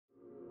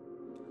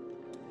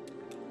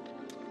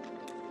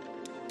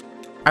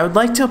I would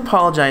like to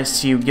apologize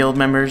to you, guild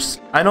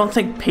members. I don't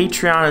think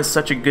Patreon is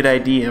such a good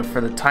idea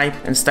for the type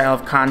and style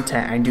of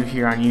content I do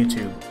here on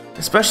YouTube,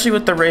 especially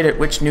with the rate at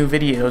which new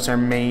videos are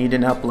made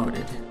and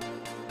uploaded.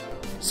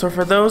 So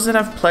for those that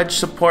have pledged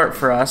support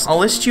for us, I'll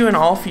list you in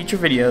all future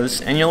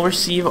videos and you'll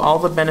receive all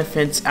the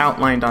benefits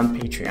outlined on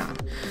Patreon.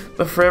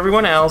 But for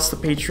everyone else, the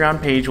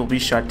Patreon page will be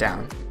shut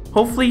down.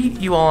 Hopefully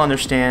you all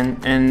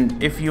understand,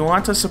 and if you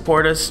want to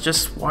support us,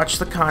 just watch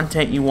the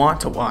content you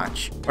want to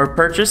watch, or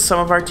purchase some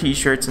of our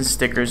t-shirts and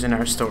stickers in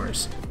our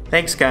stores.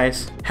 Thanks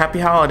guys, happy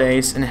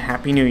holidays and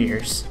happy New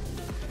Year's.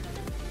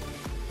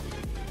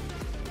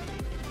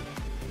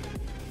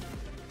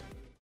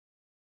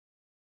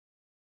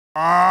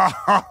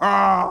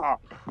 Oh,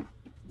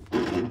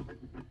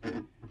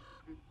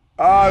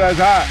 that's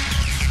hot.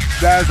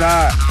 That's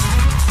hot.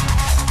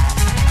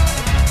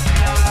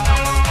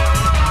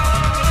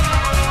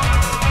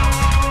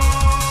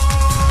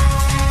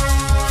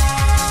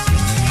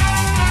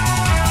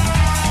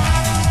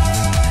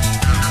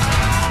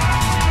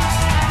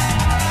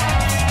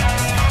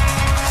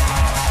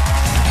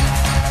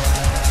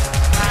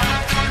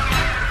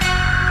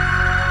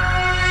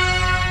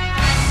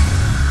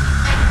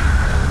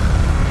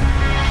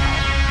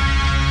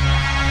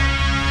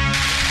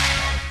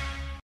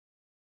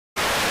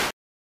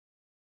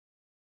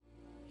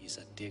 He's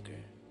a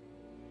digger.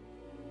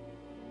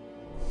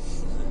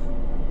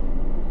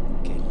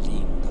 Qué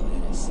lindo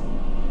eres.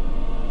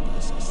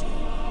 Vas a ser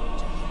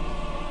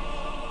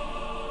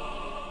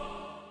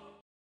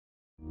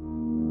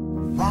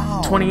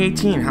Wow.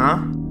 2018, huh?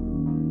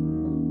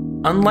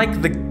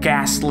 Unlike the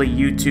ghastly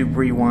YouTube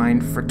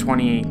rewind for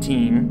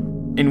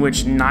 2018, in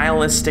which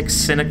nihilistic,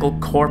 cynical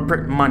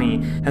corporate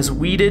money has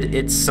weeded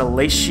its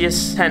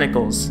salacious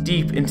tentacles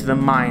deep into the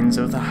minds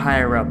of the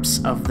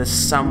higher-ups of the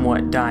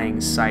somewhat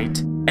dying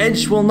site,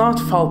 Edge will not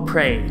fall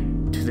prey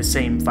to the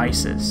same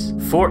vices.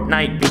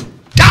 Fortnite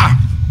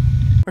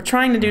We're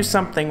trying to do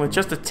something with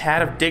just a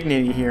tad of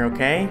dignity here,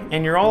 okay?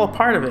 And you're all a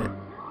part of it.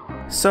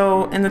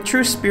 So, in the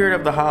true spirit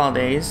of the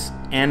holidays,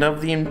 and of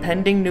the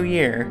impending new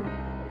year,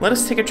 let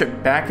us take a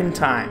trip back in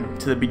time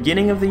to the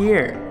beginning of the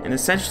year and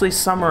essentially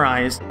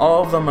summarize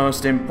all of the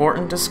most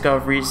important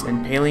discoveries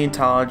in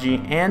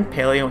paleontology and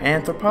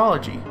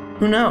paleoanthropology.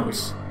 Who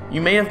knows? You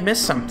may have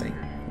missed something.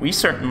 We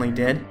certainly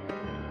did.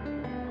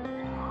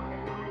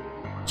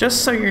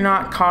 Just so you're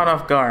not caught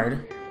off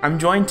guard, I'm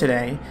joined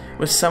today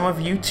with some of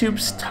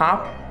YouTube's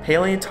top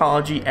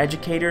paleontology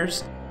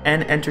educators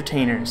and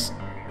entertainers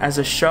as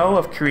a show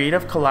of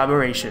creative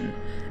collaboration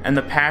and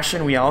the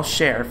passion we all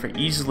share for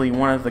easily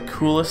one of the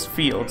coolest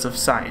fields of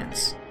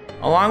science.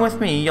 Along with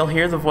me, you'll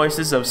hear the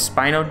voices of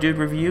SpinoDude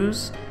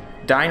Reviews,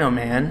 Dino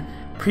Man,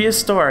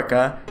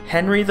 Prehistorica,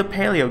 Henry the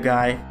Paleo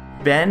Guy,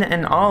 Ben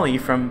and Ollie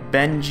from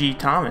Ben G.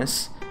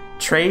 Thomas,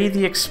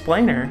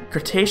 TreyTheExplainer,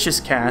 Cretaceous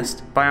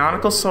Cast,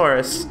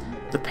 Bioniclesaurus,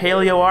 the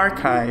Paleo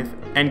Archive,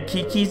 and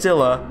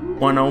KikiZilla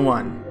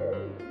 101.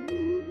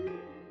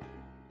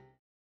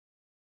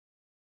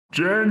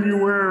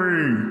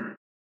 January.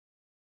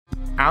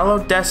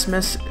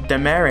 Allodesmus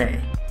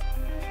demere.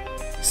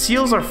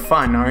 Seals are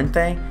fun, aren't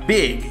they?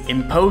 Big,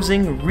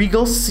 imposing,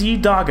 regal sea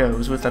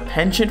doggos with a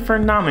penchant for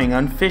numbing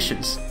on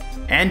fishes,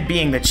 and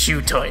being the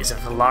chew toys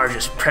of the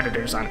largest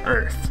predators on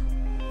Earth.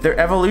 Their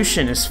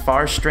evolution is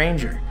far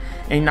stranger.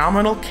 A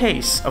nominal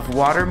case of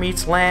water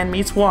meets land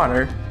meets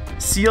water,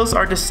 seals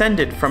are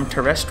descended from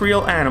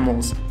terrestrial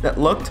animals that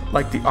looked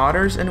like the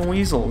otters and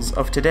weasels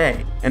of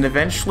today, and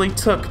eventually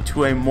took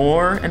to a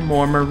more and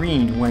more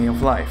marine way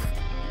of life.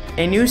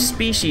 A new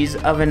species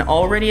of an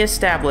already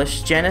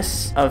established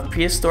genus of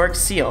prehistoric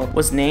seal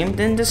was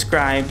named and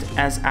described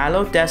as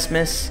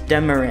Allodesmus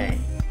demere.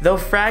 Though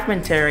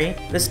fragmentary,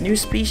 this new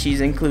species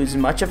includes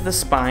much of the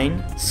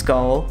spine,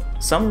 skull,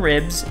 some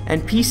ribs,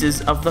 and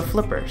pieces of the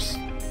flippers.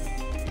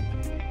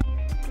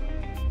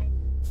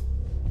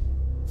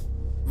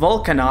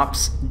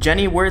 Volcanops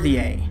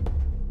genniworthiae.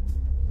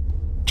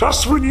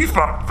 Just when you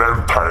thought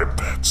vampire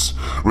bats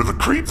were the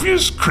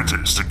creepiest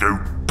critters to go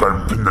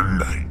bump in the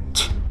night.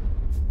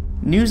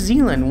 New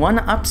Zealand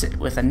one-ups it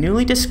with a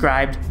newly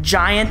described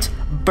giant,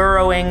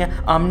 burrowing,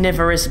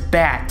 omnivorous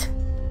bat.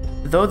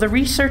 Though the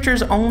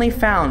researchers only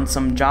found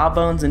some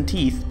jawbones and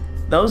teeth,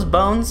 those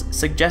bones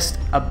suggest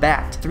a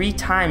bat 3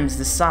 times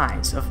the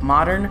size of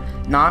modern,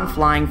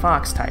 non-flying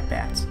fox-type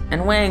bats,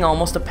 and weighing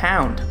almost a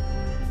pound.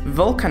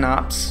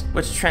 Volcanops,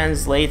 which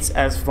translates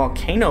as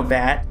volcano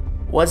bat,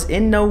 was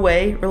in no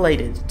way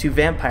related to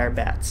vampire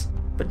bats,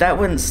 but that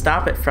wouldn't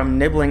stop it from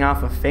nibbling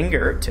off a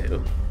finger or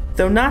two.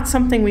 Though not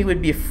something we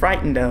would be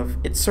frightened of,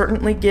 it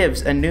certainly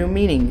gives a new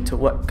meaning to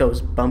what goes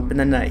bump in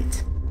the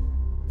night.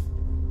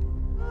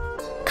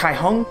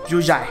 Kaihong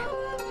Jujai.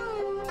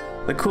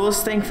 The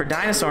coolest thing for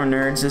dinosaur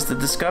nerds is the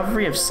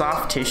discovery of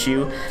soft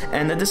tissue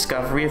and the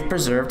discovery of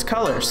preserved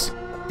colors.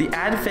 The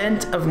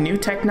advent of new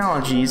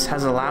technologies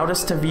has allowed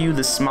us to view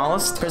the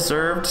smallest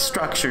preserved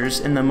structures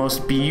in the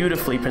most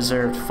beautifully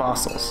preserved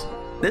fossils.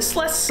 This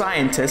lets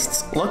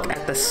scientists look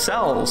at the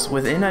cells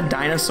within a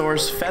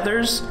dinosaur's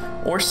feathers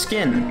or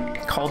skin,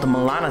 called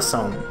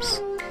melanosomes.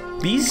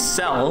 These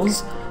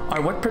cells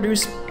are what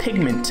produce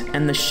pigment,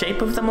 and the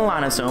shape of the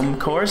melanosome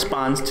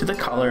corresponds to the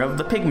color of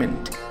the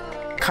pigment.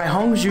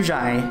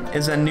 Kaihongzhuzhai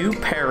is a new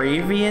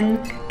Peruvian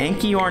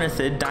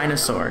anchiornithid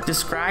dinosaur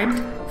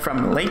described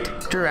from late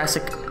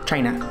Jurassic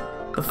China.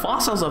 The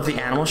fossils of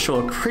the animal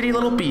show a pretty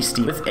little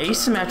beastie with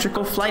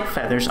asymmetrical flight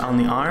feathers on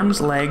the arms,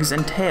 legs,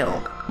 and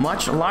tail,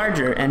 much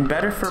larger and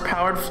better for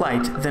powered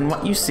flight than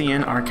what you see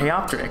in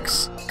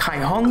Archaeopteryx.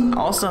 Kaihong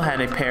also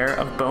had a pair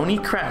of bony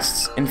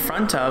crests in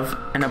front of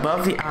and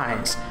above the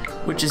eyes,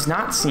 which is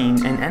not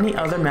seen in any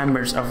other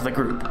members of the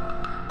group.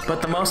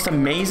 But the most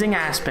amazing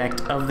aspect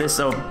of this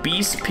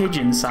obese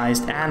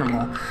pigeon-sized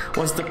animal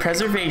was the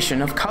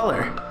preservation of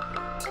color.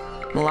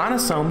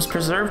 Melanosomes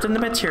preserved in the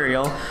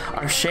material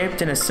are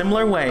shaped in a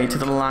similar way to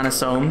the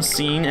melanosomes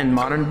seen in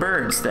modern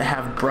birds that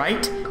have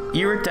bright,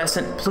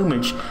 iridescent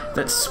plumage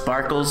that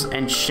sparkles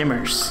and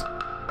shimmers,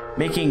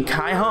 making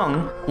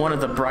Kaihong one of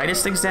the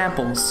brightest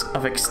examples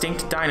of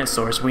extinct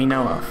dinosaurs we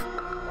know of.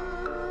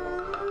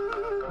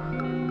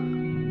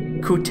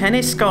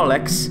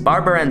 Cuteniscolex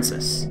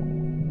barbarensis.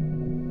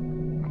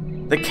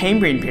 The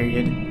Cambrian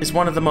period is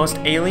one of the most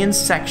alien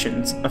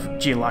sections of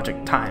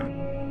geologic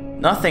time.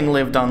 Nothing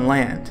lived on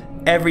land.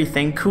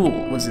 Everything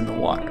cool was in the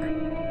water.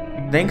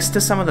 Thanks to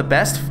some of the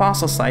best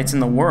fossil sites in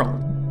the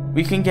world,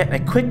 we can get a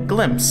quick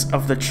glimpse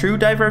of the true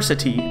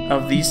diversity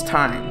of these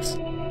times,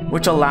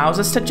 which allows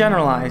us to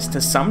generalize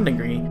to some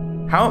degree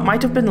how it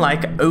might have been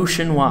like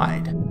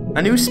ocean-wide.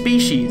 A new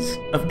species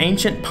of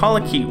ancient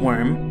polychaete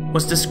worm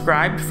was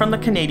described from the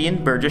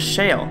Canadian Burgess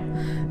Shale.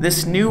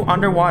 This new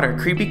underwater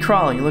creepy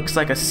crawly looks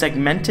like a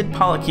segmented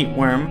polychaete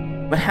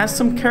worm, but has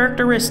some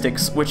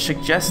characteristics which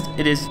suggest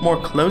it is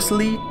more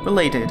closely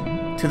related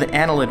to the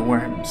annelid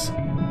worms,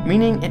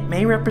 meaning it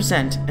may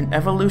represent an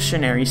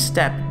evolutionary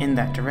step in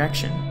that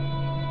direction.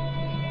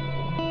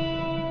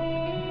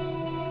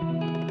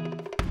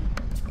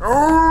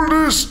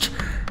 Oldest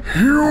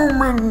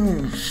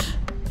humans!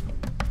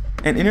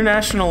 An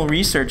international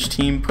research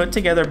team put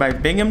together by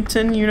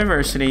Binghamton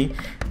University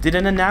did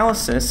an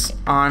analysis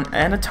on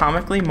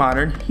anatomically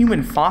modern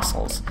human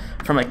fossils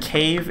from a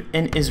cave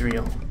in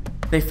Israel.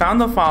 They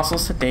found the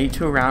fossils to date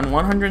to around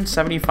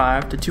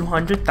 175 to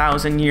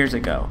 200,000 years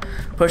ago,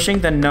 pushing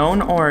the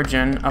known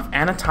origin of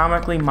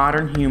anatomically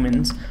modern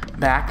humans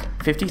back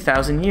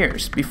 50,000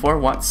 years before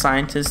what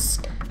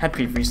scientists had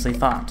previously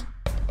thought.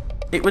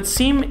 It would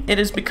seem it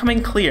is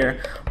becoming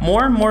clear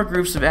more and more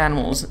groups of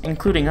animals,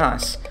 including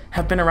us,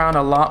 have been around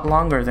a lot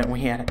longer than we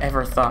had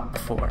ever thought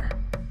before.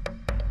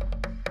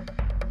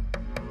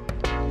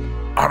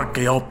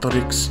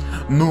 Archaeopteryx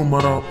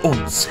numero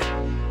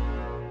 11.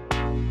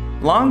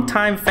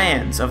 Longtime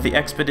fans of the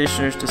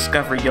Expeditioner's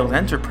Discovery Guild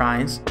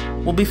enterprise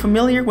will be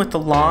familiar with the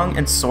long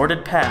and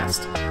sordid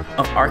past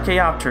of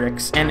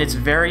Archaeopteryx and its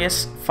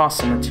various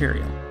fossil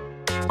material.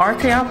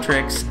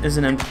 Archaeopteryx is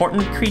an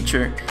important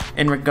creature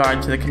in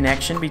regard to the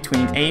connection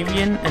between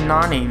avian and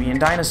non-avian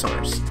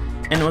dinosaurs,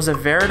 and was a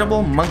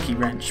veritable monkey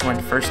wrench when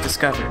first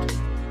discovered.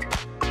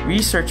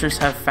 Researchers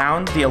have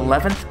found the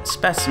 11th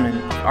specimen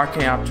of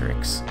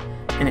Archaeopteryx,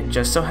 and it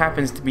just so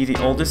happens to be the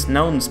oldest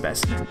known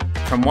specimen,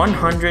 from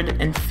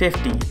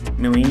 150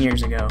 million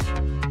years ago.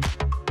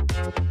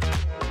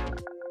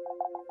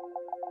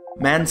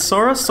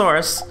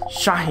 Mansaurus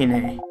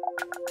shahine.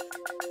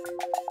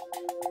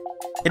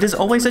 It is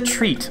always a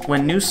treat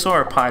when new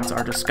sauropods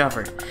are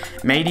discovered,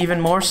 made even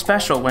more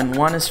special when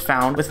one is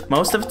found with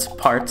most of its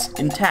parts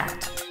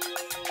intact.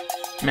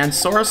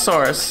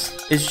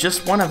 Mansaurus is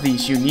just one of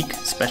these unique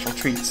special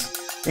treats,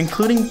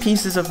 including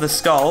pieces of the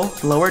skull,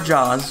 lower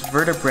jaws,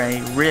 vertebrae,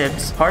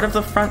 ribs, part of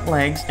the front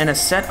legs, and a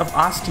set of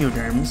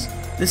osteoderms.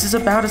 This is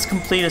about as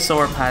complete a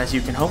sauropod as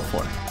you can hope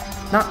for.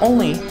 Not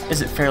only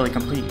is it fairly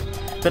complete,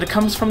 but it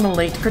comes from the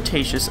late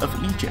Cretaceous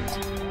of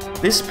Egypt.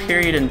 This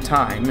period in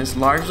time is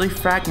largely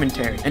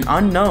fragmentary and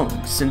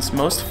unknown, since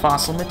most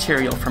fossil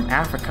material from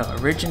Africa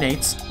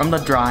originates from the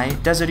dry,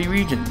 deserty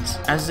regions,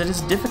 as it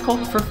is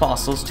difficult for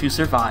fossils to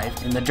survive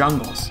in the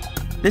jungles.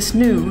 This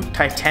new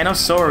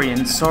Titanosaurian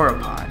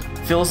sauropod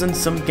fills in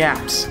some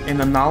gaps in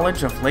the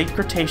knowledge of late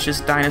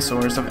Cretaceous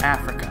dinosaurs of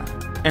Africa,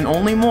 and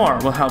only more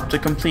will help to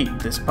complete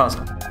this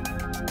puzzle.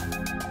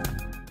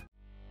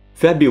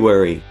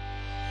 February.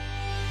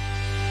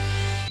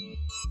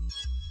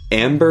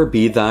 Amber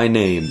be thy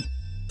name.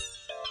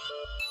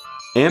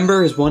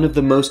 Amber is one of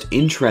the most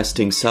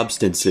interesting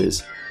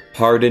substances.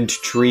 Hardened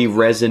tree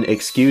resin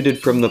exuded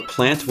from the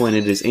plant when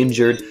it is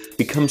injured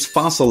becomes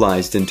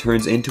fossilized and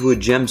turns into a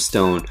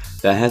gemstone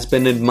that has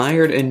been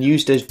admired and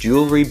used as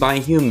jewelry by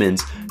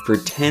humans for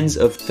tens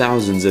of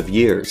thousands of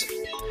years.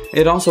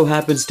 It also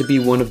happens to be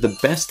one of the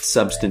best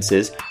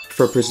substances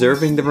for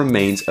preserving the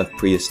remains of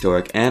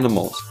prehistoric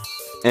animals.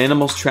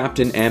 Animals trapped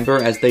in amber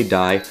as they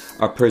die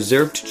are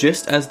preserved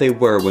just as they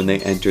were when they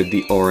entered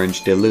the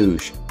Orange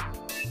Deluge.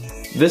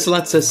 This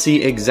lets us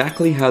see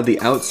exactly how the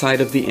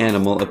outside of the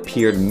animal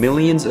appeared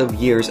millions of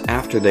years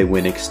after they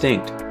went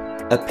extinct.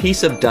 A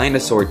piece of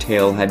dinosaur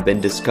tail had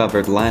been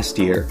discovered last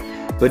year,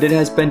 but it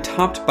has been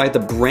topped by the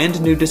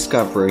brand new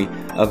discovery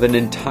of an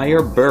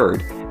entire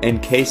bird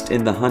encased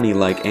in the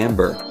honey-like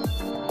amber.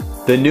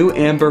 The new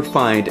amber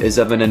find is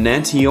of an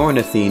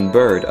enantiornithine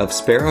bird of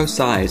sparrow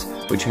size,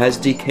 which has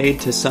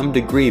decayed to some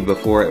degree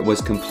before it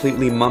was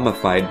completely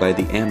mummified by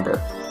the amber.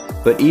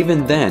 But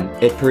even then,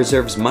 it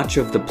preserves much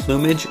of the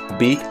plumage,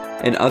 beak,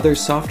 and other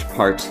soft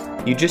parts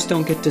you just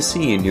don't get to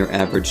see in your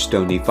average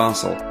stony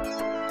fossil.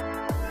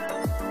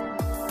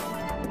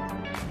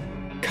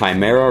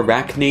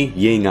 Chimerarachne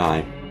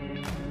yingii.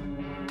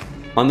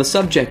 On the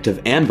subject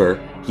of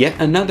amber, yet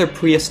another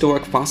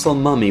prehistoric fossil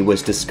mummy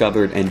was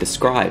discovered and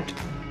described.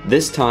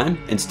 This time,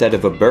 instead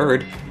of a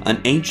bird,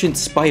 an ancient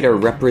spider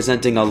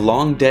representing a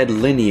long-dead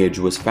lineage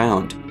was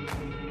found.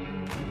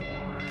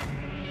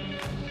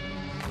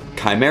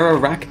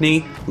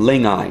 Chimerarachne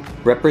lingii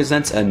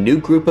represents a new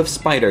group of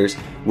spiders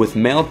with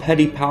male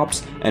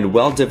pedipalps and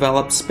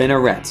well-developed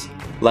spinnerets,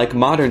 like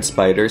modern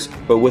spiders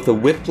but with a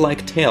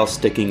whip-like tail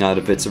sticking out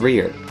of its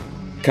rear.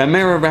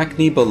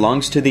 Chimerarachne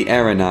belongs to the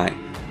Araneae,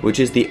 which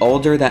is the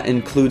older that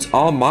includes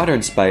all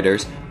modern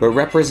spiders but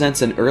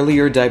represents an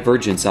earlier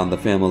divergence on the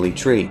family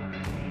tree.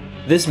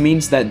 This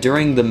means that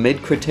during the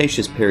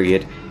mid-Cretaceous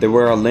period, there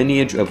were a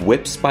lineage of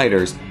whip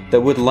spiders that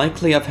would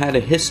likely have had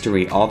a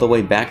history all the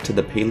way back to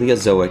the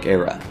Paleozoic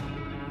era.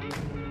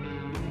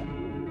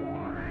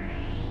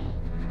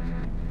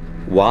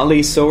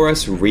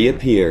 Wallisaurus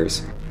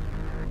reappears.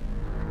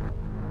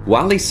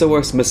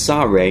 Wallisaurus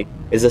massare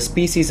is a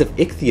species of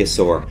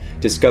ichthyosaur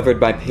discovered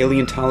by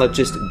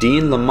paleontologist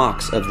Dean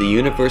Lamox of the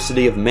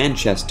University of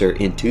Manchester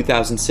in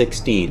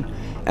 2016,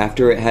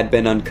 after it had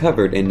been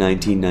uncovered in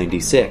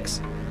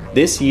 1996.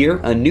 This year,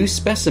 a new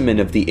specimen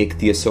of the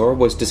ichthyosaur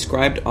was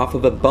described off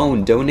of a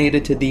bone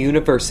donated to the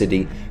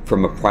university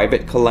from a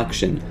private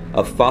collection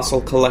of fossil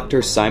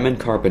collector Simon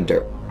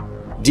Carpenter.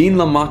 Dean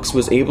Lamox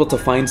was able to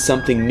find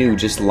something new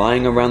just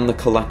lying around the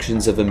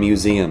collections of a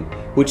museum,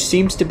 which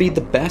seems to be the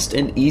best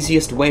and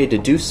easiest way to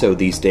do so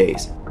these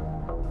days.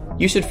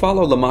 You should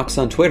follow Lamox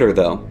on Twitter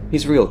though,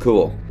 he's real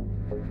cool.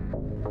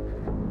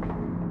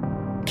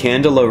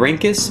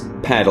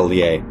 Candelorhynchus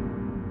paddleyae.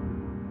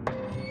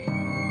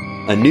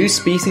 A new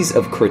species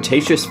of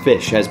Cretaceous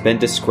fish has been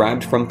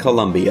described from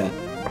Colombia.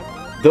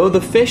 Though the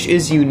fish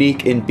is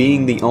unique in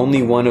being the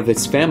only one of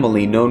its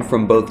family known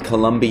from both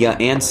Colombia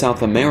and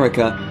South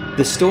America,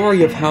 the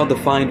story of how the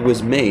find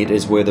was made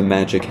is where the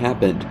magic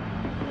happened.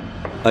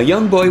 A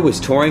young boy was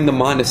touring the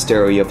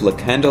monastery of La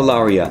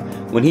Candelaria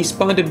when he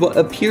spotted what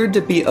appeared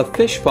to be a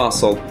fish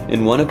fossil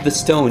in one of the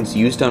stones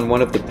used on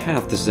one of the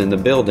paths in the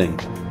building.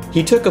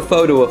 He took a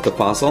photo of the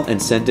fossil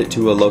and sent it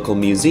to a local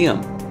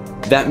museum.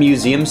 That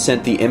museum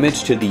sent the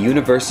image to the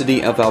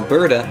University of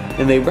Alberta,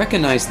 and they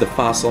recognized the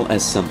fossil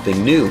as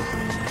something new.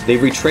 They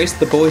retraced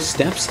the boy's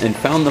steps and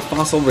found the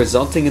fossil,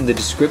 resulting in the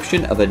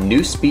description of a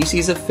new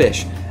species of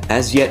fish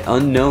as yet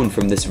unknown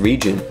from this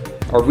region,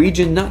 a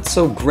region not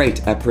so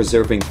great at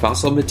preserving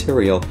fossil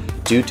material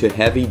due to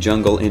heavy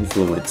jungle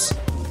influence.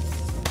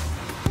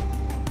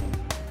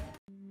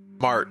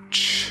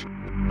 March.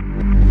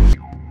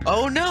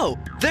 Oh no!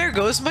 There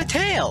goes my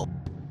tail!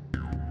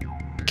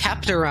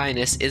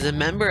 Captorinus is a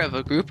member of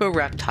a group of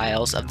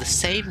reptiles of the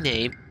same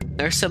name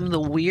that are some of the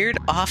weird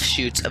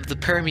offshoots of the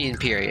Permian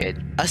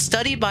period. A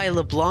study by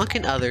LeBlanc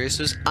and others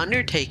was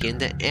undertaken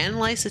to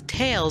analyze the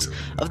tails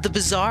of the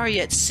bizarre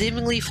yet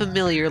seemingly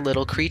familiar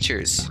little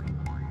creatures.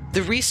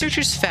 The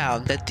researchers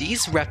found that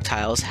these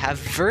reptiles have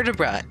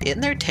vertebrae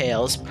in their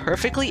tails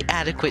perfectly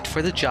adequate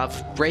for the job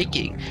of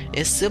braking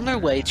in a similar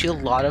way to a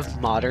lot of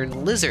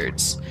modern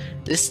lizards.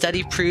 This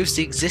study proves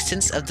the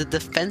existence of the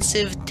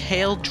defensive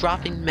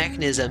tail-dropping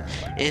mechanism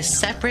in a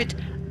separate,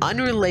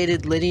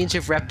 unrelated lineage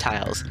of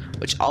reptiles,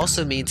 which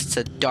also means it's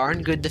a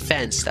darn good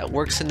defense that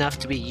works enough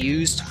to be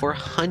used for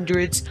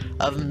hundreds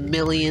of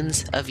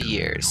millions of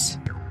years.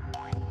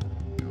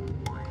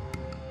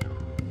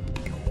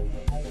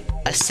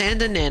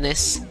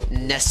 Asandananis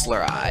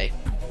nestleri.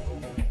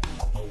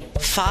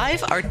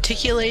 5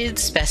 articulated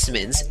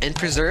specimens and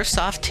preserved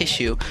soft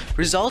tissue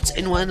results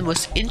in one of the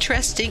most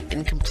interesting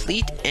and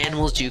complete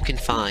animals you can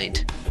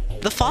find.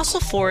 The fossil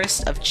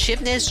forest of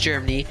Chibnez,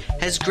 Germany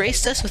has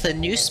graced us with a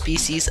new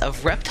species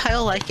of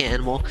reptile-like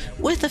animal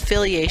with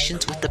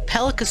affiliations with the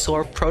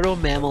Pelycosaur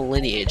proto-mammal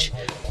lineage,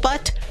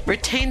 but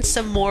retains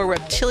some more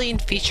reptilian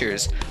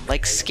features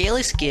like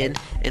scaly skin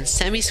and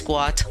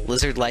semi-squat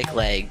lizard-like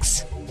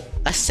legs.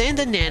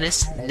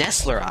 Asandananis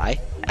nestleri,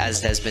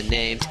 as it has been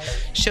named,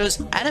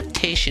 shows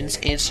adaptations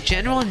in its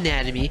general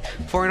anatomy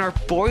for an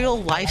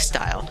arboreal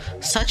lifestyle,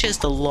 such as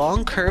the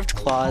long curved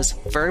claws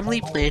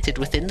firmly planted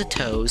within the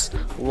toes,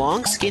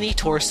 long skinny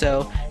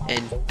torso,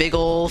 and big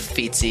ol'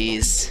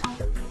 feetsies.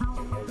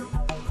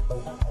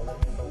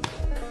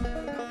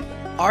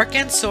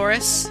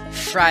 Archansaurus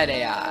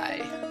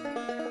fridayi.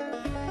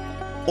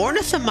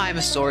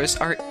 Ornithomimosaurs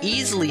are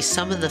easily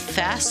some of the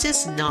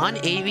fastest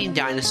non-avian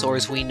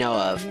dinosaurs we know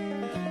of.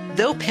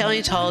 Though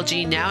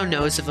paleontology now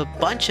knows of a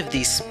bunch of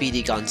these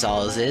speedy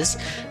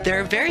Gonzaleses, there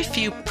are very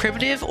few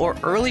primitive or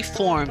early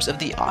forms of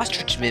the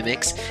ostrich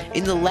mimics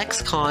in the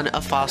lexicon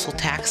of fossil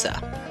taxa.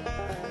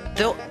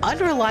 Though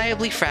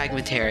unreliably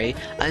fragmentary,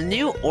 a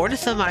new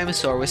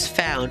Ornithomimosaur was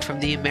found from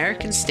the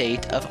American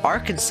state of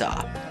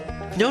Arkansas.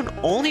 known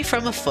only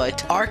from a foot,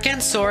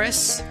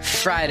 Archansaurus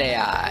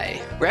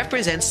friedei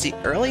represents the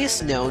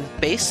earliest known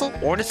basal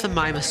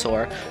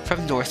ornithomimosaur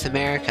from North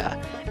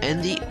America,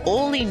 and the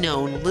only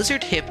known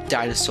lizard-hipped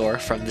dinosaur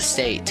from the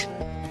state.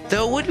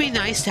 Though it would be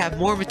nice to have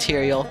more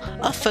material,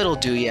 a foot'll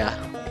do ya.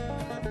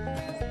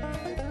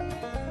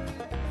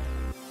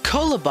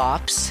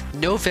 Colobops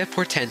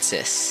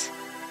noviportensis.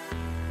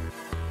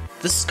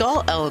 The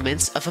skull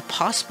elements of a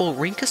possible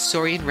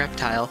Rhynchosaurian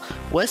reptile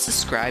was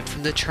described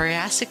from the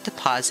Triassic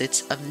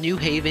deposits of New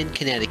Haven,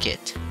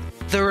 Connecticut.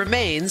 The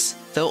remains,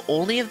 though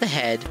only of the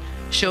head,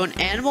 show an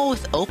animal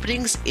with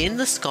openings in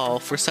the skull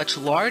for such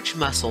large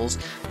muscles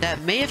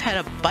that may have had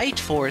a bite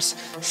force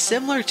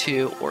similar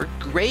to or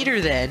greater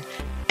than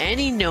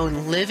any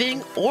known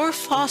living or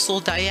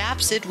fossil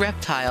diapsid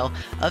reptile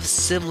of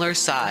similar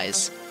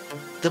size.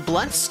 The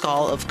blunt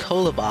skull of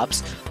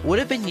Colobops would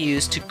have been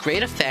used to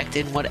great effect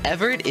in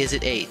whatever it is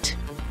it ate.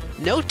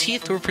 No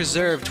teeth were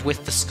preserved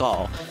with the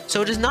skull,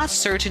 so it is not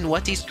certain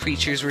what these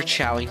creatures were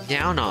chowing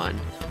down on,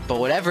 but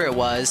whatever it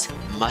was,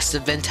 must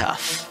have been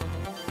tough.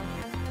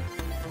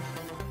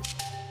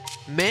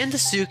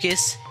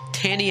 Mandasuchus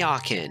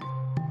tanniacan.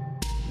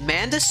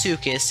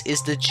 Mandasuchus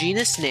is the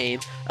genus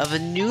name of a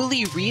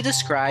newly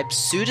redescribed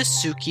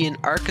Pseudasuchian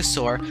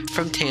archosaur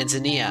from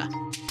Tanzania.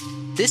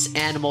 This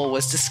animal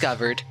was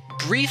discovered,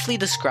 briefly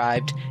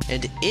described,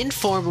 and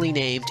informally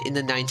named in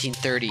the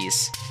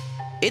 1930s.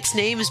 Its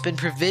name has been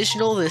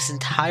provisional this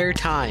entire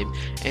time,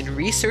 and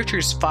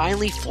researchers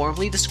finally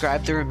formally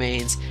described the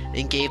remains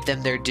and gave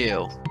them their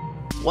due.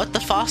 What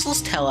the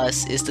fossils tell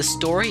us is the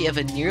story of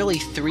a nearly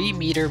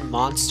 3-meter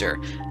monster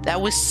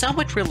that was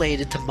somewhat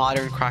related to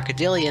modern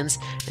crocodilians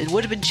and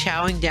would have been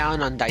chowing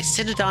down on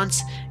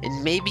Dicynodonts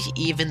and maybe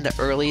even the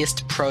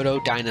earliest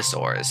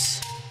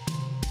proto-dinosaurs.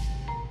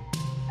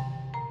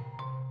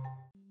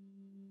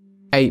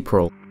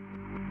 April.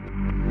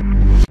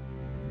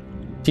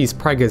 She's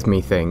preggers,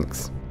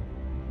 methinks.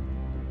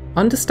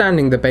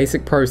 Understanding the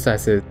basic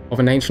processes of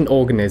an ancient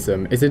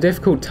organism is a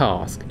difficult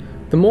task.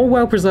 The more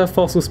well-preserved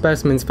fossil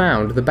specimens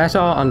found, the better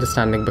our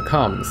understanding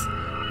becomes.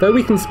 Though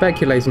we can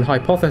speculate and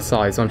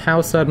hypothesize on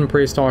how certain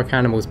prehistoric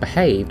animals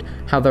behaved,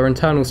 how their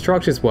internal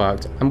structures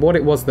worked, and what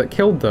it was that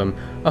killed them,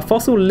 a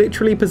fossil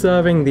literally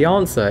preserving the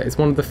answer is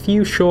one of the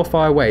few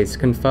surefire ways to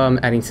confirm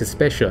any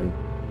suspicion.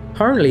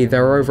 Currently,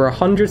 there are over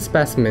 100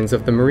 specimens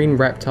of the marine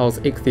reptiles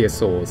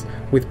Ichthyosaurs,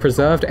 with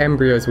preserved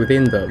embryos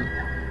within them.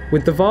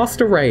 With the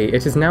vast array,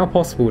 it is now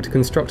possible to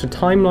construct a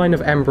timeline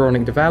of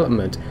embryonic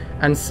development,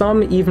 and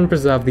some even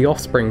preserve the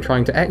offspring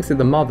trying to exit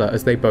the mother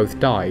as they both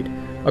died,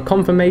 a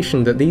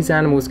confirmation that these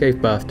animals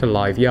gave birth to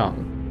live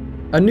young.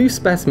 A new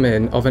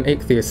specimen of an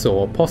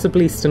ichthyosaur,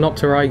 possibly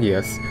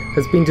Stenopterygius,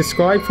 has been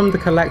described from the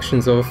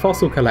collections of a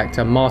fossil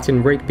collector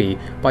Martin Rigby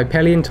by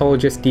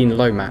paleontologist Dean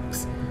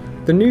Lomax.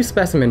 The new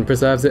specimen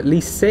preserves at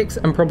least 6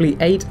 and probably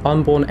 8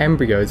 unborn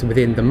embryos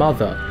within the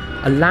mother,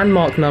 a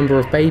landmark number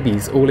of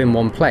babies all in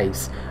one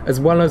place, as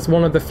well as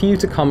one of the few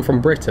to come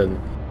from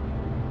Britain.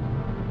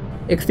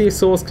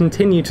 Ichthyosaurs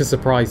continue to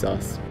surprise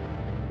us.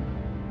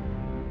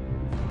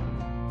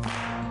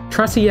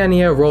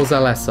 Tratienia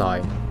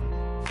rosalesi.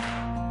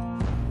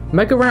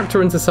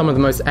 Megaraptorans are some of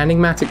the most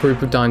enigmatic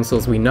group of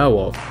dinosaurs we know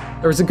of.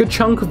 There is a good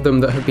chunk of them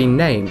that have been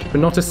named,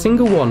 but not a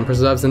single one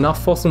preserves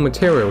enough fossil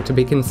material to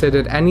be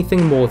considered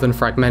anything more than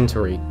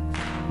fragmentary.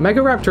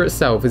 Megaraptor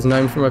itself is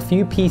known from a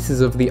few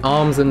pieces of the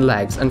arms and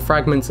legs and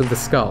fragments of the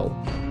skull.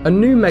 A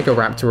new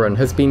Megaraptoran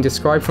has been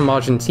described from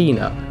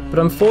Argentina, but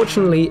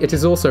unfortunately it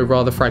is also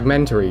rather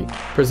fragmentary,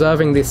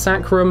 preserving the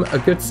sacrum, a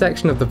good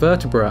section of the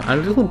vertebra,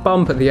 and a little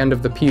bump at the end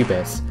of the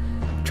pubis.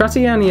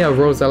 Tratienia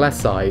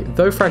rosalesi,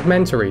 though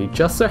fragmentary,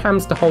 just so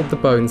happens to hold the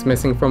bones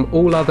missing from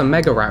all other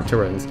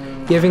Megaraptorans,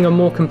 giving a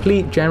more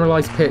complete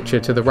generalized picture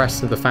to the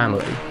rest of the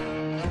family.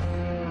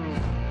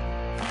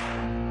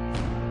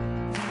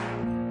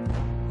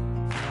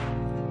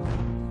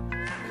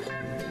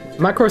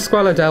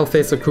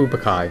 Macrosqualodelphis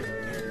ocubaci.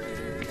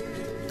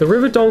 The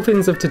river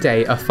dolphins of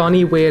today are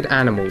funny, weird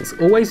animals,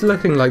 always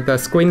looking like they're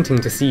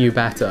squinting to see you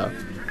better.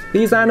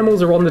 These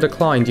animals are on the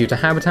decline due to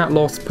habitat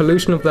loss,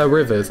 pollution of their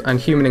rivers, and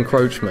human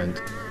encroachment.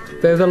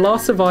 They're the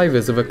last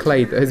survivors of a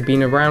clade that has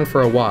been around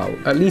for a while,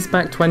 at least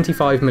back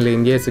 25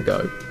 million years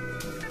ago.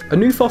 A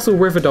new fossil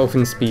river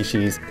dolphin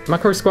species,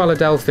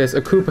 Macrosqualodelphis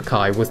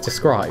ocubaci, was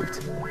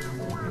described.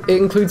 It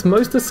includes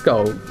most of the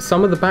skull,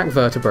 some of the back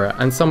vertebra,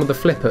 and some of the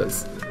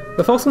flippers.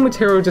 The fossil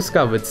material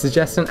discovered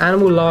suggests an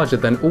animal larger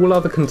than all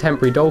other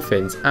contemporary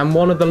dolphins, and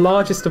one of the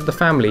largest of the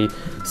family,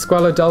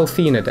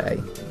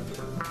 Squalodolphinidae.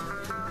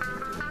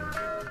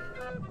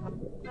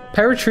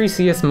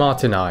 Peritricius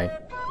martini.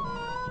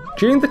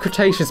 During the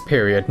Cretaceous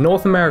period,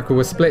 North America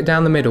was split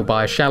down the middle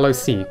by a shallow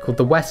sea called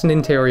the Western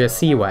Interior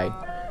Seaway.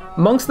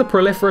 Amongst the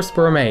proliferous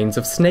remains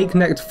of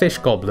snake-necked fish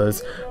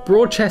gobblers,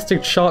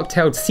 broad-chested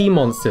shark-tailed sea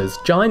monsters,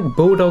 giant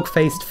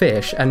bulldog-faced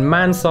fish, and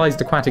man-sized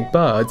aquatic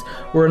birds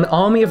were an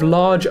army of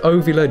large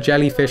ovular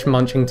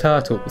jellyfish-munching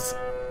turtles.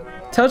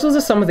 Turtles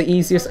are some of the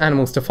easiest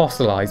animals to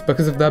fossilize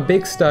because of their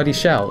big sturdy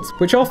shells,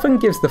 which often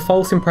gives the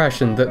false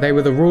impression that they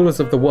were the rulers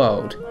of the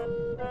world.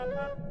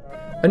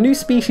 A new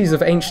species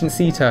of ancient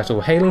sea turtle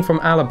hailing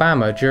from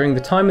Alabama during the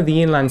time of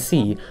the Inland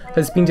Sea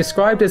has been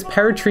described as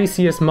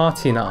Peritricius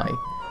martini.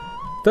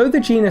 Though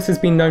the genus has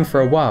been known for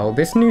a while,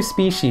 this new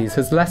species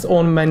has less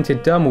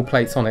ornamented dermal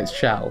plates on its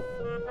shell.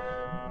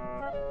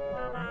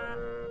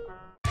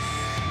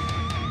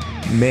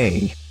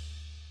 May.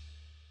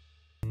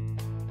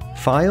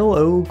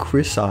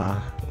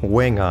 PaleoRewind.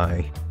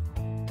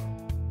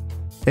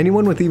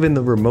 Anyone with even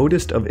the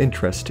remotest of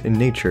interest in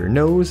nature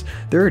knows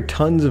there are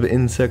tons of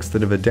insects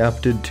that have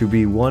adapted to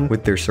be one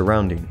with their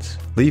surroundings.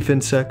 Leaf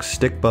insects,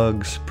 stick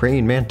bugs,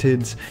 praying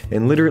mantids,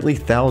 and literally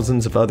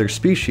thousands of other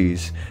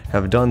species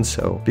have done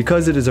so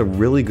because it is a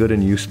really good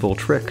and useful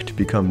trick to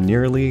become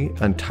nearly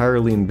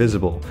entirely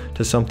invisible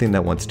to something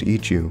that wants to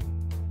eat you.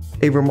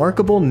 A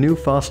remarkable new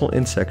fossil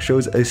insect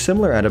shows a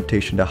similar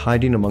adaptation to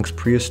hiding amongst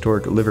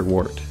prehistoric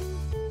liverwort.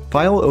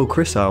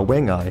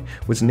 PaleoRewind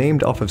was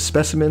named off of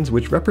specimens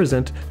which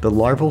represent the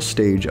larval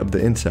stage of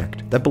the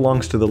insect that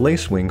belongs to the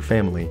lacewing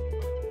family,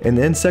 and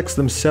the insects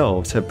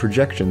themselves have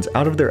projections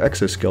out of their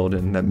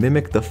exoskeleton that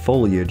mimic the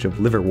foliage of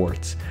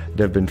liverworts that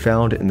have been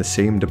found in the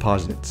same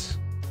deposits.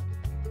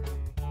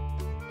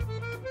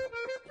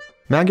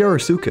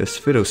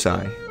 Magyarsuchus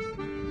fidosi.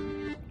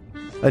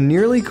 A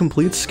nearly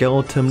complete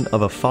skeleton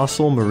of a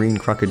fossil marine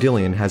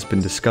crocodilian has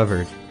been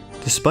discovered.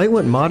 Despite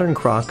what modern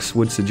crocs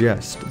would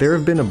suggest, there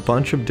have been a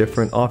bunch of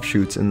different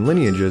offshoots and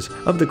lineages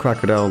of the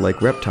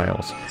crocodile-like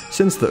reptiles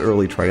since the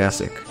early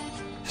Triassic.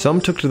 Some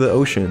took to the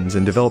oceans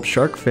and developed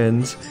shark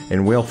fins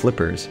and whale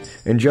flippers,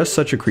 and just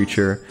such a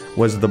creature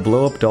was the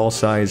blow-up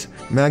doll-size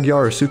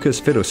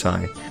Magyarsuchus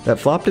fidosi that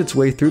flopped its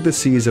way through the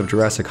seas of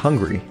Jurassic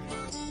Hungary.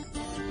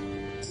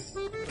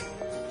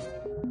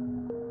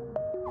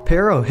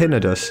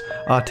 Parahinodus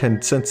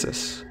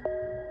atensensis.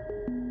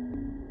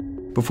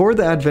 Before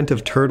the advent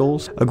of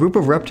turtles, a group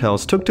of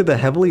reptiles took to the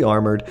heavily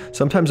armored,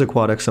 sometimes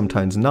aquatic,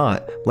 sometimes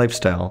not,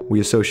 lifestyle we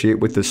associate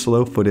with the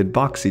slow-footed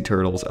boxy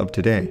turtles of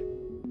today.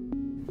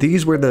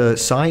 These were the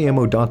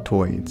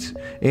Siamodontoids,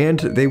 and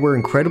they were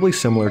incredibly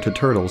similar to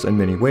turtles in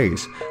many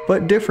ways,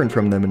 but different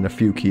from them in a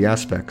few key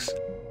aspects.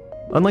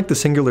 Unlike the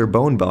singular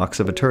bone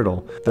box of a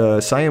turtle, the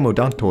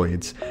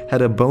Siamodontoids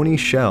had a bony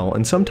shell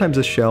and sometimes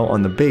a shell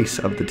on the base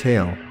of the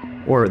tail,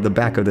 or the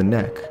back of the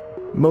neck.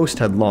 Most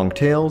had long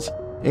tails,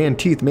 and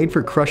teeth made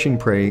for crushing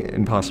prey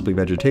and possibly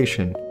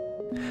vegetation.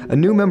 A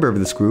new member of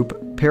this group,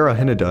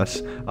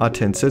 Parahinodus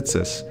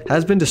atensensis,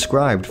 has been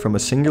described from a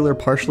singular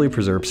partially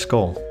preserved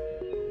skull.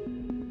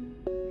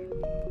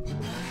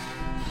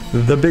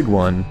 The big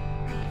one.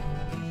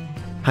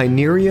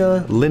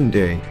 Hyneria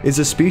lindae is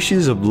a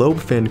species of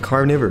lobe-finned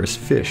carnivorous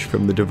fish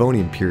from the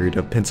Devonian period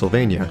of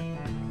Pennsylvania.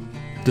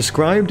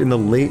 Described in the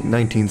late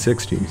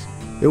 1960s,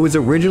 it was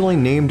originally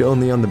named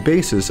only on the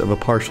basis of a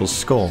partial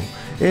skull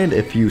and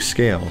a few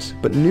scales,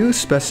 but new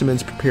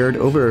specimens prepared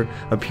over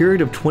a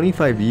period of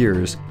 25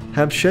 years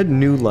have shed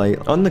new light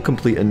on the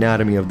complete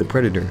anatomy of the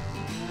predator,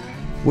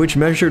 which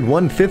measured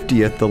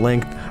 1/50th the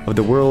length of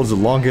the world's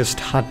longest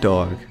hot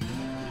dog.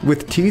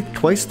 With teeth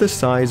twice the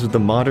size of the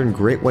modern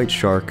great white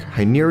shark,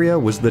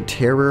 Hyneria was the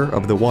terror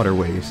of the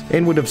waterways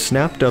and would have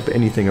snapped up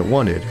anything it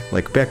wanted,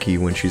 like Becky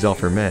when she's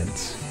off her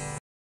meds.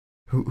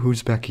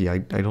 Who's Becky? I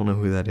don't know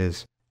who that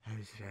is.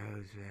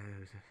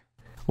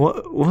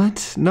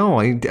 What? No,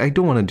 I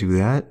don't want to do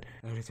that.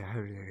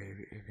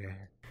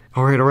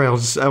 Alright,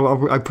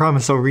 I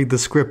promise I'll read the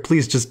script.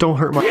 Please, just don't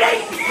hurt my—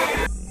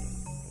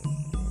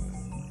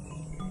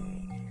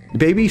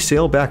 Baby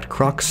sail-backed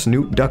croc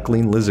snoot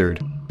duckling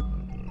lizard.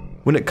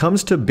 When it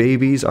comes to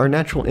babies, our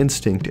natural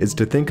instinct is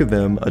to think of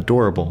them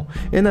adorable,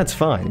 and that's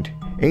fine.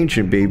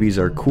 Ancient babies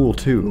are cool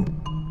too.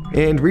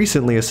 And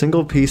recently, a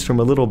single piece from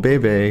a little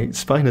bebe,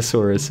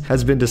 Spinosaurus,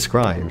 has been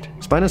described.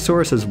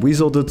 Spinosaurus has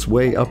weaseled its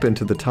way up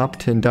into the top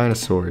 10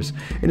 dinosaurs,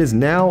 and is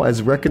now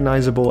as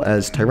recognizable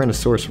as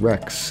Tyrannosaurus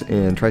rex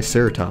and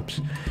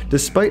Triceratops,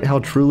 despite how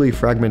truly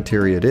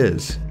fragmentary it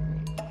is.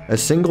 A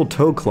single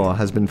toe claw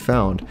has been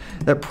found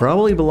that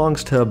probably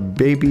belongs to a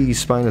baby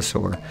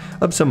Spinosaur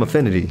of some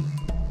affinity.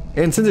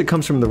 And since it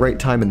comes from the right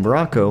time in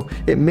Morocco,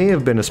 it may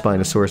have been a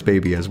Spinosaurus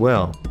baby as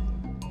well.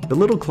 The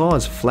little claw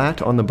is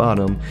flat on the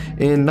bottom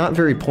and not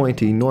very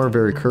pointy nor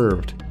very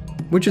curved,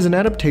 which is an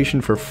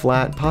adaptation for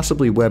flat,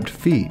 possibly webbed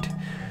feet,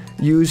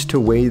 used to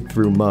wade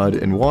through mud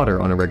and water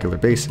on a regular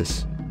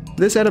basis.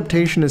 This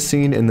adaptation is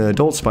seen in the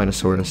adult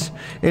Spinosaurus,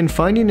 and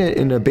finding it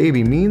in a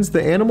baby means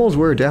the animals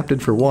were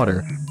adapted for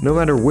water, no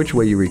matter which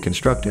way you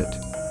reconstruct it.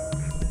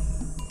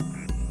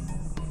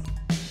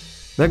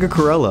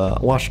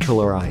 Megacorella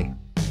washtuleri.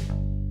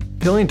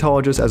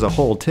 Paleontologists as a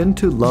whole tend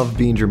to love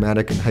being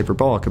dramatic and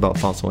hyperbolic about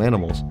fossil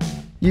animals.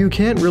 You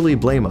can't really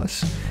blame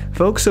us.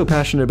 Folks so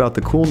passionate about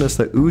the coolness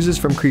that oozes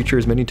from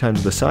creatures many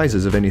times the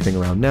sizes of anything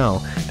around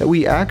now, that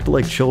we act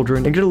like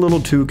children and get a little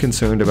too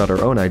concerned about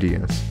our own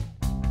ideas.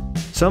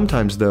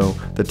 Sometimes though,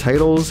 the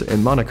titles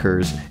and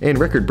monikers and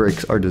record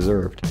breaks are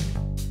deserved.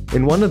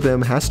 And one of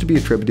them has to be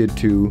attributed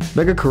to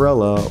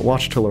Megacorella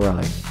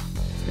washtuleri,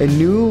 a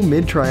new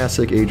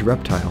mid-Triassic age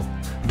reptile.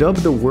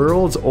 Dubbed the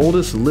world's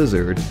oldest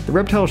lizard, the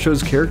reptile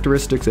shows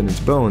characteristics in its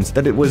bones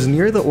that it was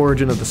near the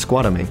origin of the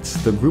squatamates,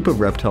 the group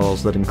of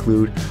reptiles that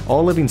include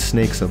all living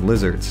snakes and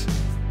lizards.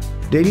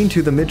 Dating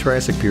to the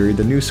mid-Triassic period,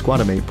 the new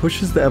squatamate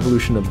pushes the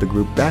evolution of the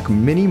group back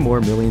many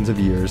more millions of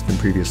years than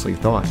previously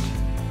thought.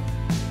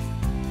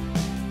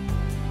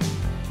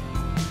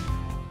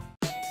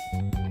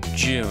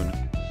 June.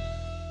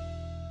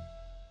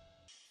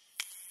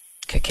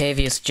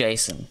 Cacavius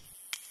Jason.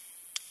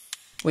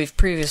 We've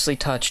previously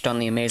touched on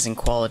the amazing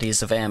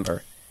qualities of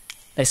amber.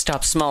 They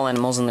stop small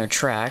animals in their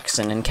tracks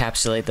and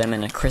encapsulate them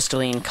in a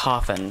crystalline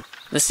coffin.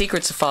 The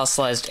secrets of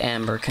fossilized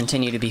amber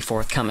continue to be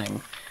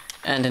forthcoming,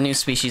 and a new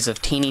species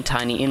of teeny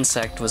tiny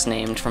insect was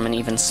named from an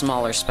even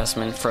smaller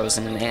specimen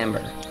frozen in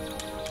amber.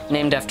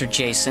 Named after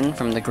Jason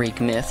from the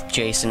Greek myth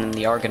Jason and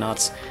the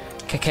Argonauts,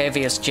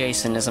 Cacavius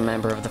Jason is a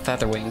member of the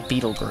featherwing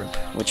beetle group,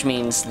 which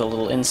means the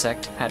little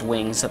insect had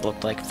wings that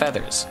looked like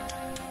feathers,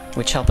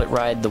 which help it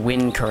ride the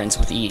wind currents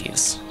with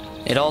ease.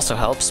 It also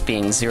helps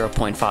being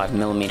 0.5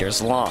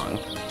 millimeters long,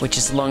 which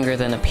is longer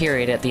than a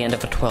period at the end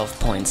of a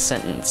 12-point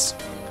sentence.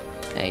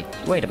 Hey,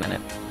 wait a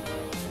minute.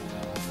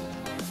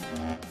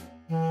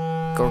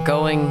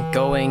 Gorgoing,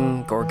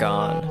 going,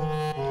 gorgon.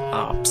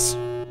 Ops.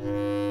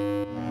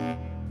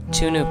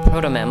 2 new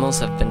proto-mammals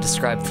have been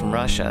described from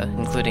Russia,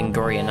 including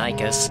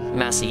Gorionicus,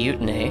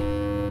 Massiutinae,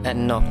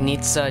 and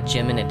Nochnitsa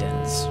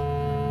geminidens.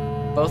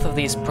 Both of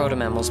these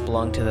proto-mammals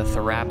belong to the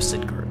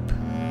Therapsid group,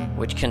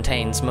 which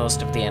contains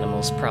most of the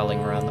animals prowling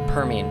around the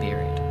Permian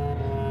period.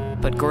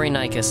 But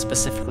Gorionicus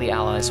specifically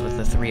allies with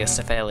the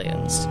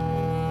Thriocephalians,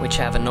 which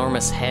have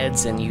enormous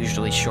heads and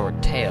usually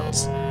short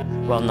tails,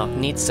 while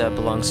Nochnitsa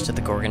belongs to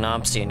the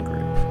Gorgonopsian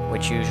group,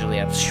 which usually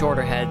have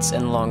shorter heads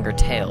and longer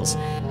tails,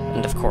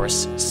 and of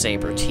course,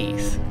 saber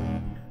teeth.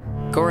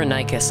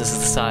 Gorionicus is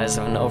the size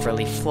of an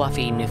overly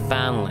fluffy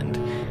Newfoundland,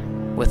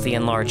 with the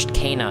enlarged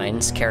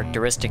canines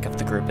characteristic of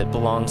the group it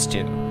belongs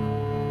to.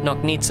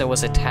 Nochnitsa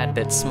was a tad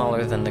bit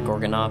smaller than the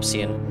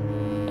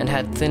Gorgonopsian, and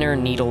had thinner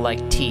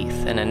needle-like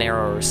teeth and a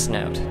narrower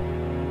snout.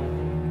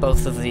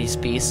 Both of these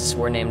beasts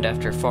were named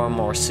after far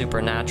more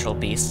supernatural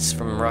beasts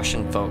from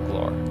Russian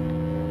folklore.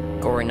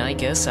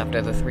 Gorionicus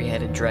after the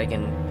three-headed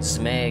dragon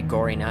Zmei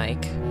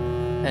Gorinaik,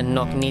 and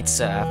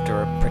Nochnitsa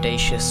after a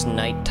predaceous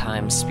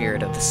nighttime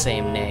spirit of the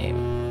same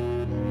name.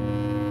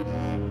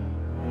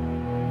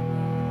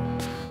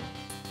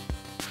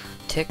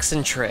 Ticks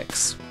and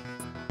tricks.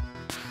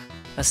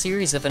 A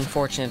series of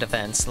unfortunate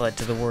events led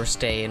to the worst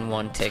day in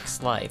one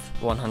tick's life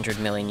 100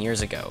 million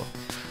years ago,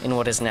 in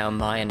what is now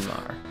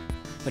Myanmar,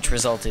 which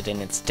resulted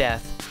in its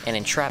death and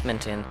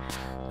entrapment in,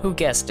 who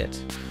guessed it,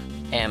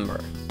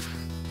 amber.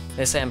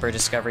 This amber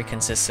discovery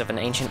consists of an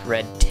ancient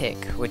red tick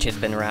which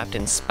had been wrapped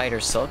in spider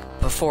silk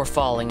before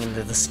falling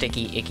into the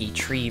sticky, icky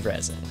tree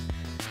resin,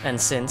 and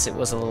since it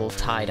was a little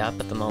tied up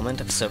at the moment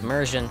of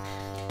submersion,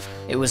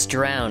 it was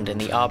drowned in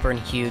the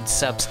auburn-hued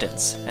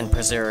substance and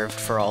preserved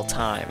for all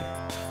time.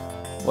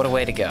 What a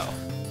way to go.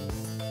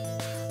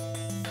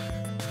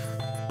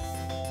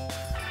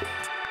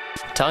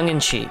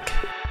 Tongue-in-cheek.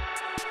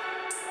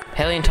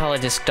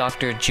 Paleontologist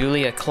Dr.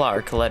 Julia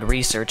Clark led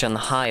research on the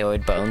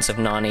hyoid bones of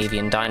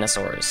non-avian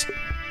dinosaurs.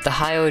 The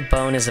hyoid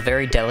bone is a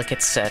very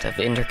delicate set of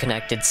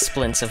interconnected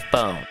splints of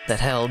bone that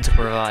held to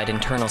provide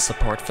internal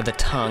support for the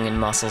tongue and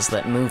muscles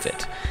that move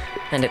it,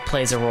 and it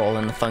plays a role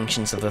in the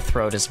functions of the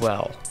throat as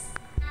well.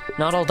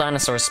 Not all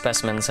dinosaur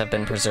specimens have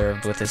been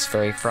preserved with this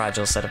very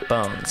fragile set of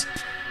bones,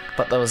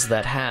 but those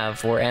that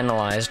have were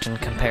analyzed and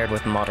compared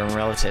with modern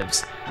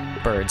relatives,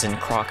 birds and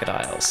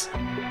crocodiles.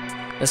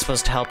 This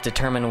was to help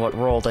determine what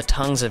role the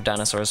tongues of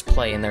dinosaurs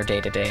play in their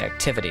day-to-day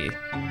activity.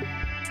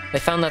 They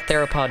found that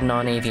theropod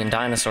non-avian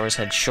dinosaurs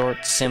had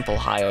short, simple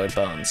hyoid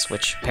bones,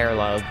 which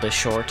paralleled the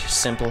short,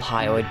 simple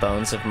hyoid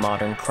bones of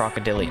modern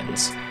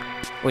crocodilians,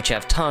 which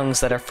have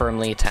tongues that are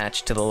firmly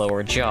attached to the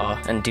lower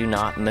jaw and do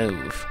not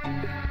move.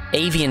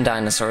 Avian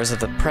dinosaurs of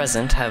the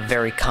present have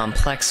very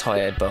complex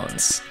hyoid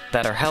bones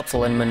that are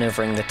helpful in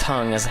maneuvering the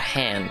tongue as a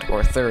hand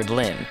or third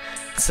limb,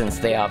 since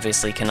they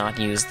obviously cannot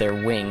use their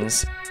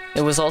wings.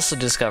 It was also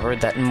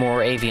discovered that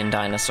more avian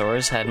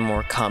dinosaurs had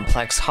more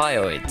complex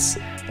hyoids,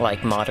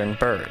 like modern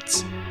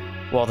birds,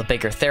 while the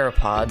bigger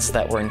theropods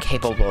that were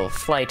incapable of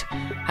flight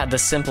had the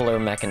simpler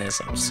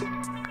mechanisms.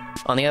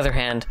 On the other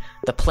hand,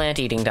 the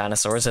plant-eating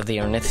dinosaurs of the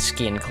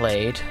Ornithischian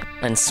clade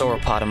and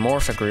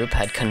Sauropodomorpha group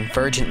had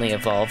convergently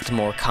evolved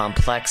more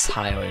complex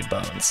hyoid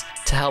bones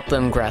to help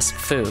them grasp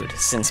food,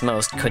 since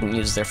most couldn't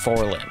use their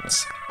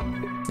forelimbs.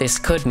 This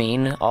could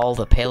mean all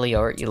the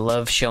paleoart you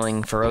love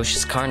showing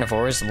ferocious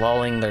carnivores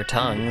lolling their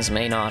tongues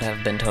may not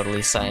have been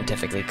totally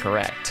scientifically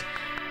correct.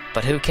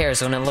 But who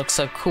cares when it looks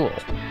so cool?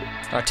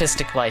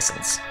 Artistic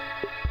license.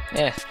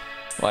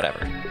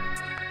 Whatever.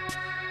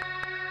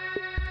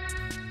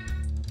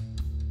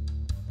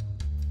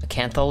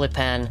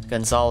 Acantholipan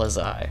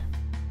gonzalezi.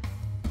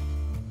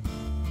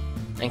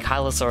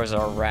 Ankylosaurs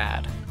are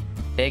rad.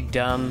 Big,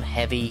 dumb,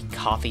 heavy,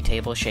 coffee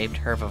table-shaped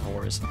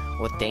herbivores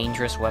with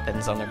dangerous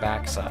weapons on their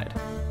backside.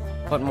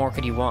 What more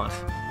could you want?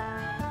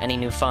 Any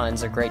new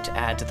finds are great to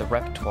add to the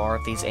repertoire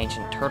of these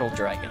ancient turtle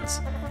dragons,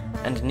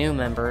 and a new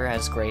member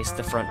has graced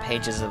the front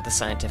pages of the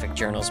scientific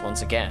journals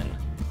once again,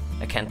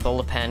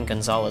 Acantholepan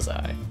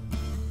gonzalezi.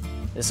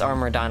 This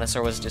armored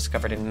dinosaur was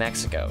discovered in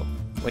Mexico,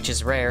 which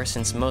is rare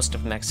since most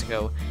of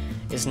Mexico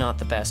is not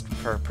the best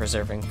for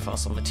preserving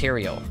fossil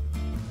material.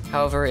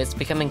 However, it's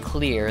becoming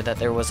clear that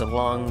there was a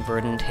long,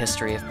 verdant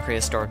history of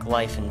prehistoric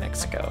life in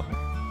Mexico,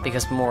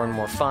 because more and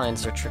more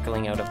finds are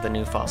trickling out of the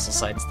new fossil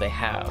sites they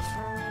have.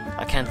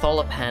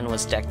 Acantholepan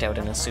was decked out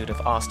in a suit of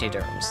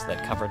osteoderms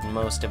that covered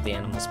most of the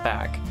animal's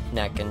back,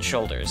 neck, and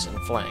shoulders and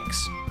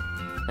flanks,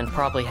 and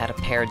probably had a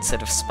paired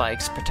set of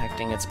spikes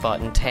protecting its butt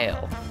and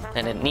tail,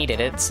 and it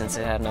needed it since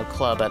it had no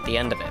club at the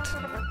end of it.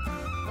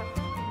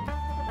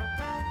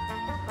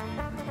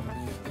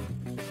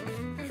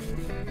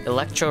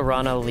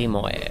 Electrorana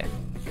limoe.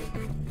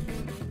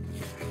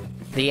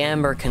 The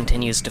amber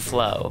continues to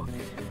flow,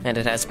 and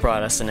it has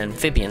brought us an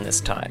amphibian this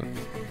time.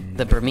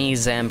 The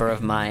Burmese amber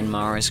of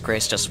Myanmar has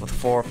graced us with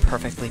 4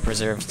 perfectly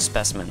preserved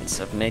specimens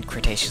of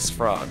mid-Cretaceous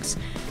frogs,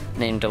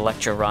 named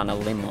Electrorana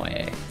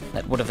limoe,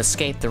 that would have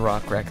escaped the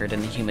rock record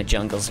in the humid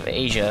jungles of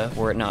Asia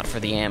were it not for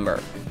the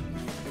amber.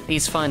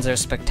 These finds are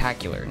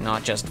spectacular,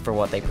 not just for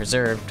what they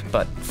preserved,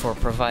 but for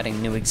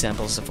providing new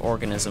examples of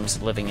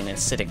organisms living in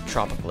acidic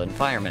tropical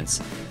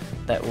environments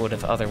that would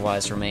have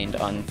otherwise remained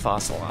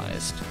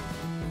unfossilized.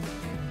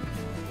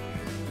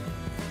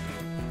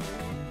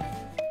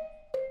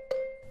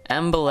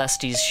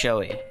 Ambulestes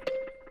shoei.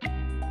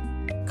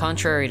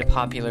 Contrary to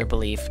popular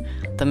belief,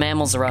 the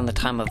mammals around the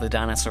time of the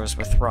dinosaurs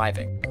were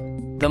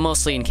thriving. Though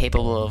mostly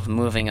incapable of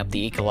moving up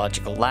the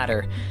ecological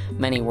ladder,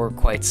 many were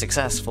quite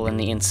successful in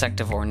the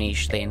insectivore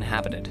niche they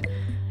inhabited.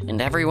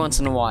 And every once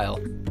in a while,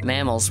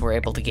 mammals were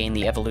able to gain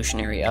the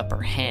evolutionary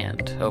upper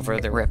hand over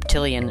their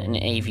reptilian and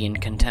avian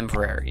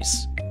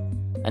contemporaries.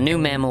 A new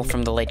mammal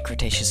from the late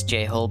Cretaceous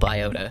J-hole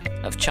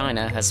biota of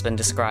China has been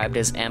described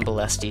as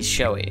Ambulestes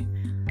shoei,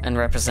 and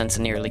represents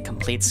a nearly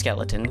complete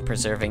skeleton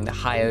preserving the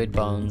hyoid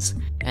bones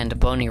and a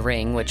bony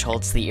ring which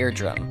holds the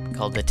eardrum,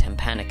 called the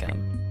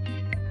tympanicum.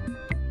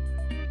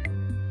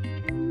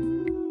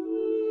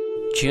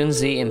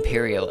 Junzi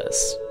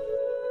imperialis.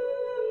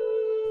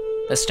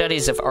 The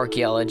studies of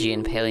archaeology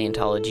and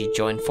paleontology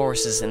joined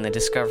forces in the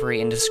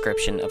discovery and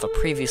description of a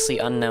previously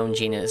unknown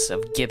genus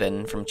of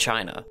gibbon from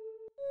China.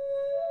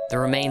 The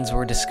remains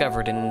were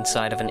discovered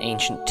inside of an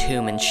ancient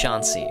tomb in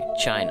Shanxi,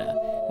 China,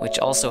 which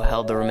also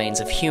held the remains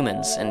of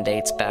humans and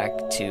dates back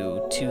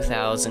to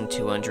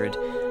 2,200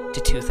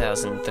 to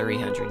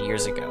 2,300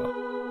 years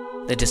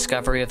ago. The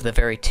discovery of the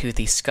very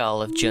toothy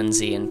skull of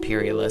Junzi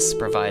imperialis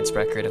provides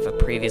record of a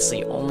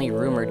previously only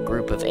rumored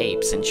group of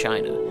apes in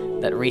China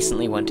that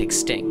recently went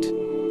extinct,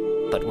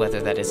 but whether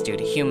that is due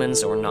to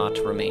humans or not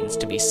remains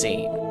to be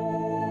seen.